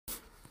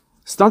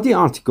Study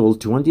article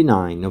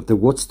 29 of the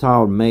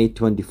Watchtower, May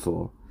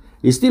 24,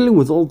 is dealing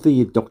with all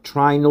the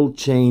doctrinal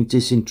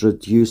changes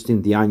introduced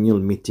in the annual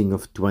meeting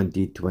of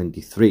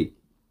 2023.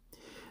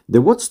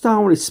 The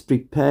Watchtower is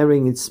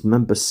preparing its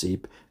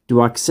membership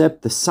to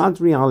accept the sad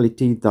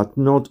reality that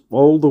not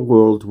all the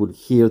world will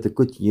hear the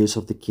good news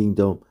of the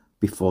kingdom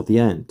before the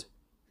end.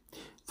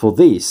 For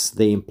this,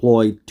 they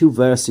employ two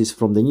verses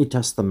from the New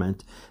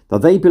Testament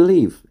that they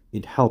believe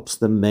it helps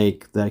them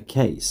make their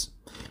case.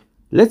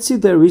 Let's see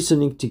their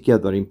reasoning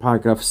together in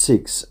paragraph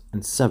 6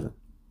 and 7.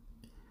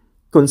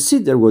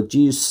 Consider what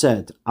Jesus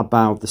said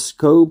about the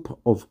scope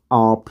of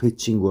our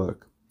preaching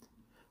work.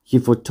 He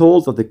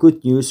foretold that the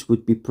good news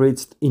would be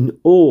preached in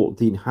all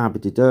the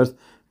inhabited earth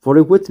for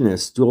a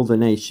witness to all the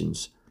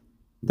nations.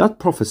 That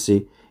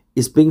prophecy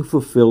is being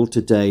fulfilled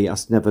today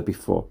as never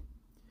before.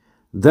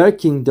 Their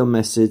kingdom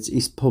message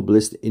is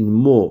published in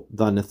more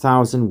than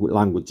 1,000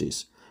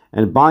 languages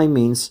and by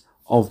means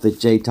of the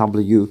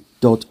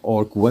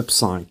jw.org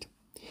website.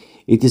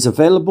 It is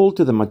available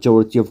to the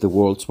majority of the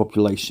world's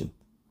population.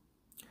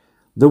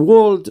 The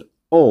word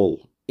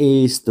all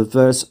is the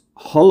verb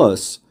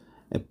holos,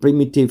 a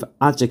primitive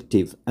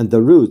adjective and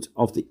the root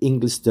of the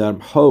English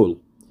term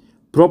whole,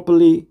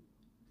 properly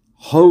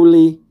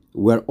wholly,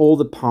 where all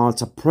the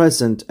parts are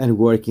present and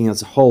working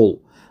as a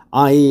whole,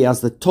 i.e. as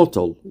the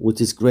total,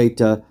 which is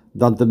greater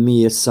than the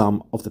mere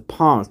sum of the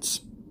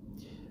parts.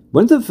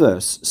 When the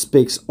verse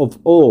speaks of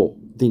all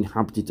the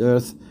inhabited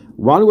earth,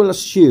 one will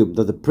assume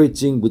that the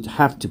preaching would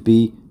have to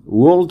be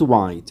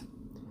worldwide.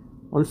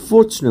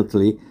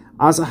 Unfortunately,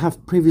 as I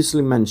have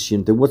previously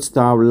mentioned, the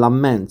Watchtower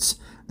laments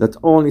that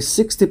only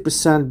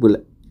 60%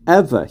 will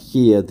ever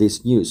hear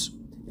this news,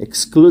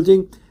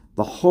 excluding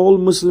the whole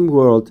Muslim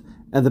world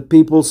and the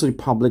People's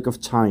Republic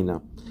of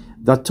China,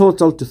 that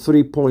total to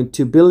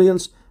 3.2 billion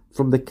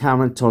from the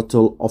current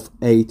total of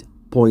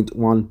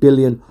 8.1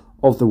 billion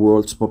of the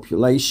world's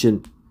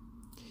population.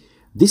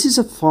 This is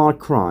a far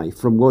cry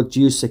from what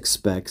Jesus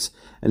expects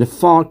and a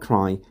far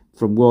cry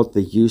from what they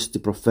used to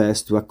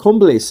profess to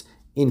accomplish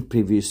in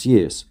previous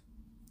years.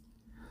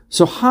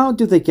 So how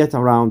do they get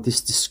around this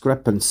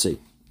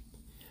discrepancy?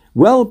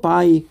 Well,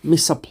 by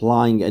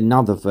misapplying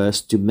another verse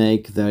to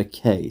make their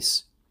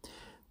case.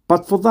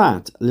 But for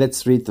that,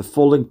 let's read the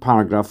following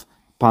paragraph,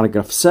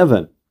 paragraph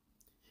 7.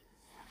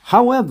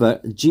 However,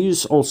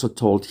 Jesus also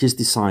told his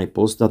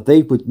disciples that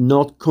they would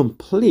not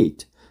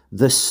complete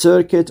the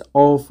circuit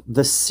of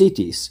the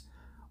cities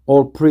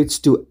or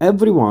preach to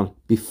everyone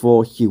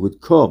before he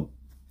would come.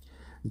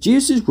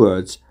 Jesus'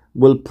 words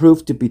will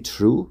prove to be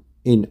true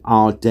in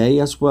our day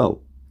as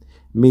well.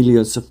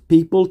 Millions of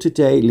people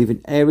today live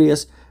in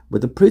areas where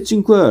the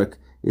preaching work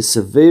is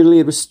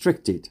severely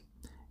restricted.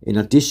 In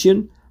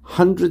addition,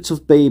 hundreds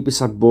of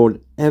babies are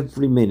born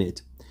every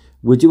minute.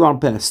 We do our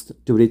best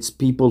to reach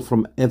people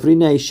from every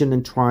nation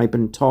and tribe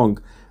and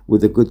tongue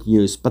with the good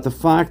news, but the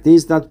fact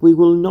is that we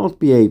will not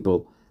be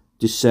able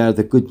to share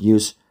the good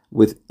news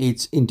with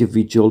each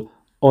individual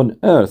on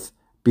earth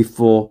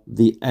before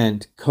the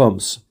end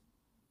comes.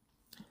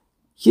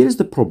 Here is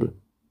the problem.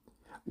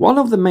 One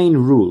of the main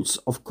rules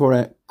of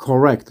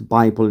correct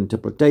Bible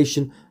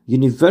interpretation,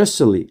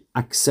 universally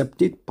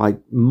accepted by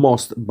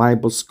most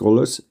Bible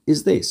scholars,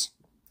 is this.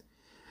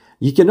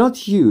 You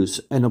cannot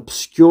use an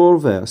obscure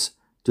verse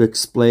to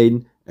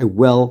explain a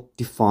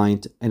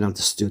well-defined and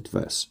understood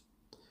verse.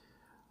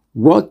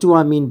 What do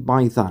I mean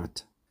by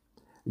that?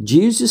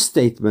 Jesus'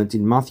 statement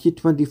in Matthew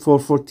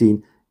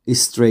 24:14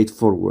 is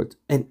straightforward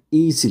and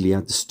easily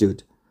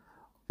understood.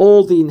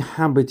 All the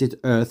inhabited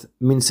earth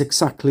means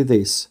exactly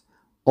this,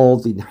 all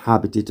the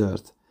inhabited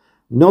earth.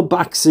 No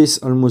boxes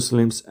on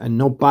Muslims and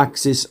no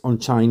boxes on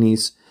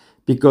Chinese,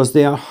 because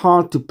they are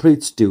hard to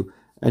preach to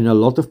and a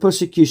lot of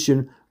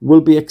persecution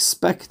will be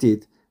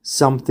expected,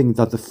 something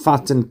that the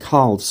fattened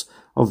calves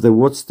of the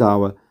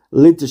Watchtower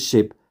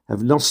leadership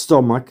have no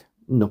stomach,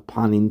 no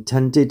pun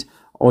intended,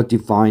 or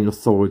divine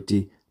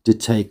authority to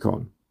take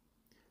on.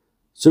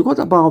 So what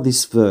about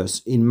this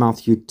verse in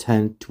Matthew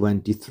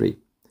 10:23?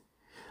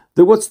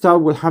 The Watchtower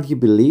will have you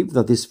believe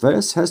that this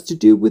verse has to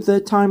do with the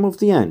time of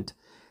the end,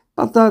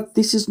 but that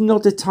this is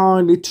not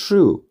entirely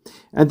true,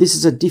 and this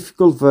is a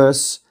difficult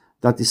verse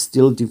that is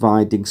still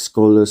dividing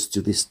scholars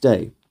to this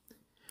day.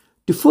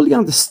 To fully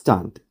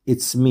understand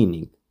its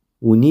meaning,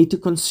 we need to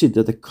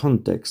consider the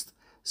context,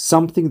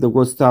 something the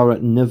Watchtower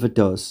never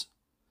does.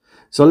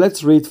 So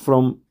let's read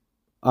from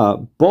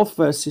both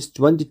verses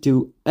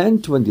 22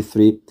 and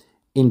 23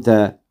 in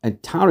their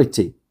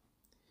entirety.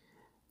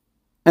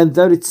 And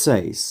there it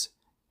says,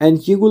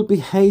 "And you will be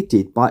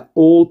hated by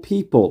all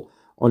people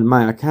on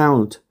my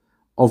account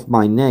of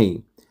my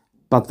name,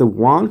 but the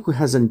one who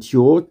has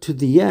endured to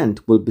the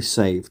end will be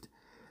saved.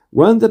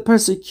 When they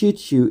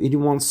persecute you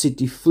in one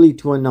city, flee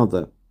to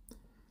another."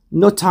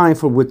 No time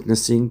for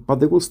witnessing, but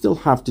they will still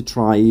have to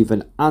try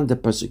even under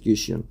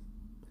persecution.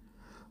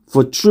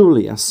 "For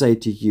truly I say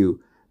to you,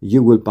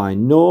 you will by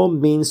no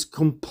means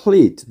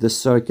complete the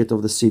circuit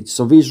of the cities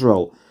of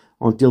Israel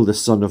until the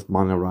Son of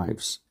Man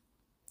arrives."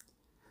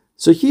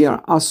 So here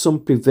are some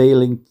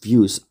prevailing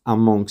views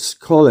among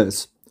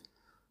scholars.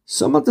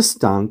 Some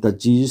understand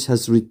that Jesus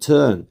has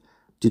returned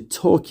to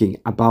talking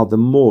about the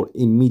more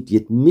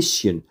immediate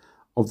mission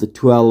of the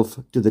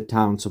 12 to the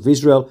towns of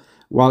Israel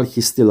while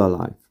he's still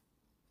alive.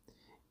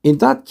 In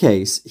that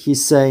case,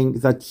 he's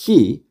saying that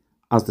he,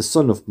 as the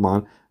Son of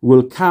Man,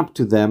 will come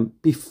to them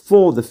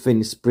before the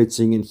finished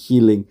preaching and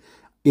healing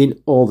in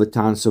all the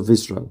towns of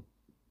Israel.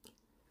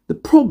 The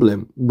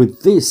problem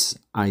with this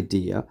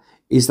idea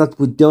is that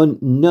we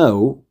don't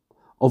know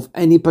of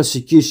any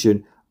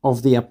persecution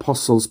of the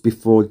apostles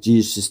before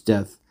Jesus'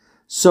 death,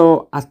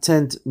 so I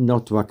tend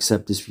not to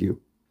accept this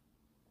view.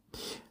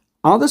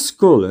 Other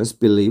scholars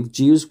believe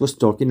Jesus was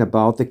talking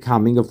about the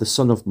coming of the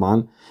Son of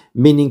Man,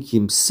 meaning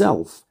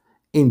himself,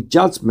 in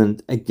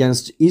judgment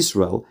against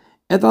Israel,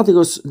 and that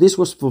this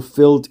was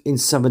fulfilled in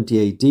 70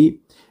 AD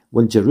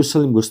when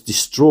Jerusalem was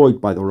destroyed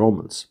by the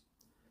Romans.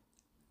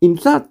 In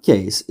that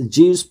case,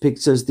 Jesus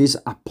pictures these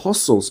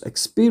apostles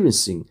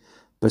experiencing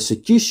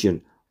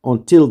persecution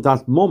until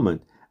that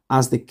moment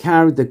as they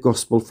carried the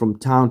gospel from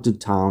town to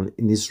town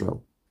in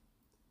Israel.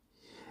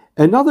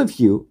 Another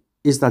view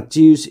is that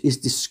Jesus is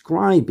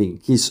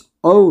describing his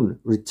own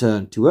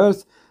return to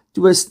earth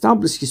to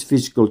establish his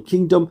physical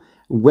kingdom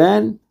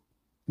when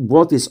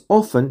what is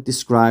often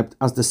described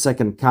as the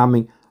second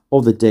coming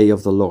or the day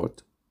of the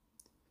Lord.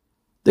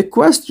 The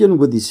question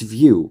with this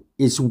view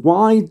is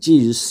why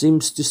Jesus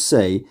seems to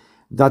say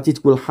that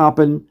it will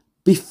happen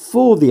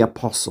before the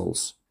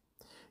apostles,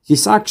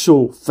 his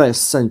actual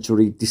first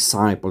century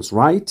disciples,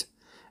 right?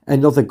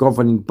 And not the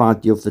governing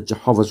body of the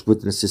Jehovah's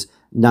Witnesses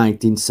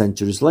 19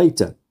 centuries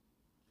later.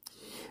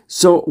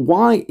 So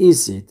why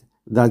is it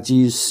that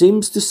Jesus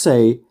seems to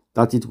say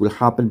that it will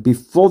happen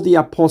before the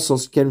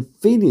apostles can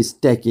finish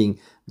taking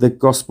the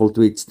gospel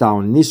to its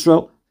town in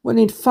Israel, when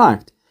in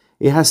fact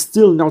it has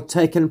still not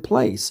taken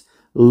place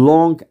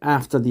long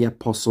after the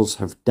apostles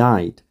have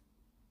died?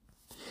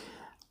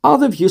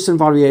 Other views and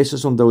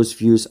variations on those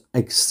views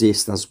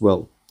exist as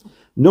well.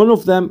 None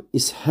of them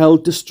is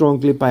held too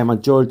strongly by a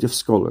majority of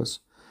scholars.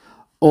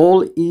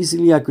 All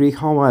easily agree,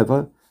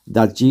 however,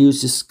 that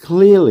Jesus is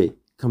clearly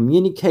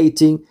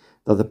communicating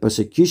that the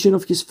persecution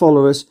of his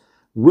followers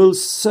will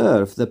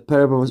serve the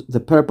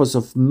purpose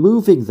of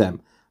moving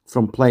them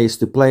from place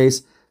to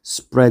place,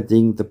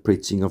 spreading the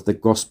preaching of the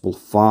gospel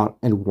far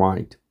and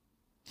wide.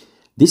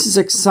 This is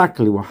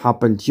exactly what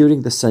happened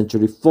during the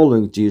century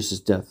following Jesus'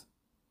 death.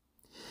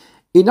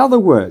 In other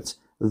words,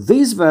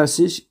 these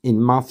verses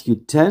in Matthew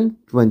 10,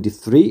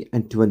 23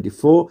 and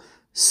 24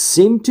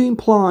 seem to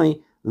imply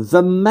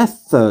the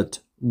method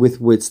with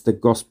which the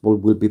gospel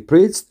will be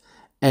preached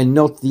and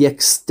not the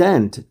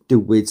extent to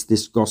which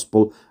this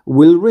gospel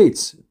will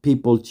reach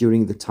people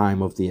during the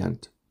time of the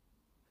end.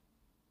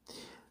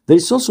 There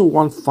is also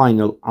one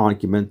final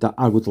argument that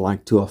I would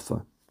like to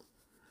offer.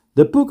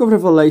 The book of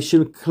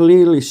Revelation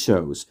clearly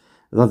shows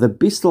that the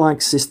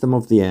beast-like system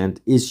of the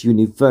end is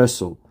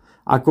universal,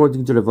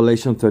 according to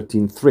Revelation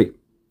 13:3.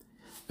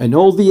 And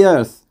all the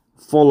earth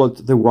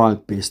followed the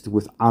wild beast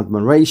with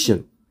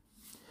admiration.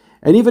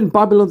 And even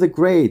Babylon the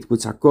Great,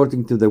 which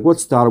according to the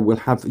Watchtower will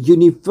have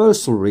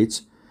universal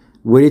reach,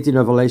 we read in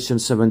Revelation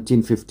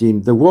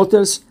 17:15, the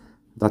waters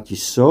that you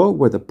saw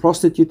where the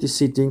prostitute is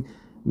sitting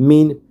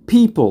mean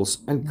peoples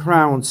and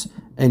crowns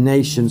and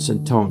nations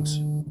and tongues.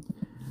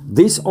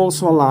 This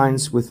also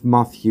aligns with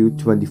Matthew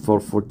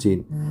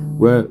 24:14,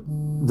 where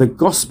the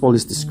gospel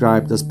is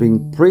described as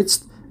being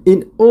preached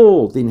in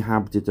all the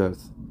inhabited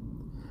earth.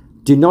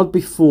 Do not be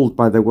fooled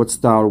by the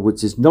Watchtower,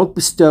 which is not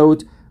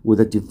bestowed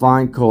with a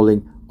divine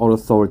calling or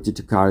authority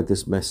to carry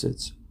this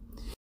message.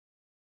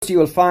 You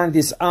will find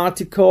this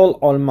article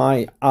on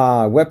my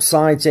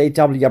website,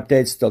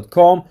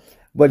 jwupdates.com,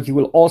 where you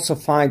will also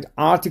find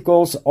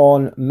articles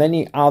on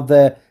many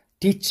other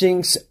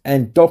teachings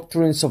and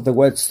doctrines of the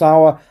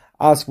Watchtower,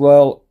 as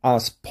well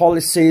as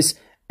policies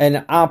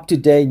and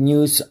up-to-date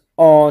news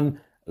on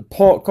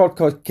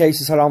court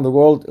cases around the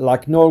world,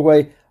 like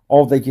Norway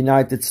or the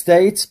United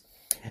States.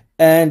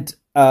 And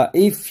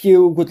if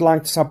you would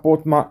like to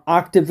support my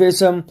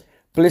activism,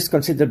 please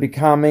consider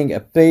becoming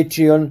a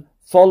Patreon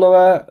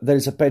follower. There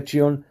is a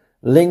Patreon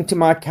link to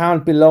my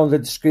account below in the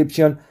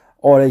description,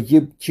 or a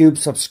YouTube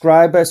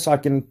subscriber, so I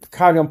can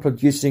carry on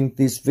producing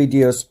these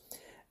videos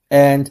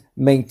and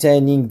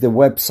maintaining the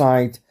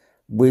website,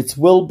 which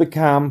will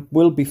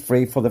be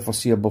free for the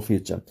foreseeable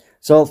future.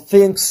 So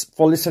thanks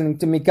for listening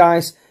to me,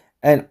 guys,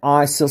 and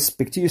I shall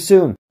speak to you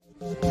soon.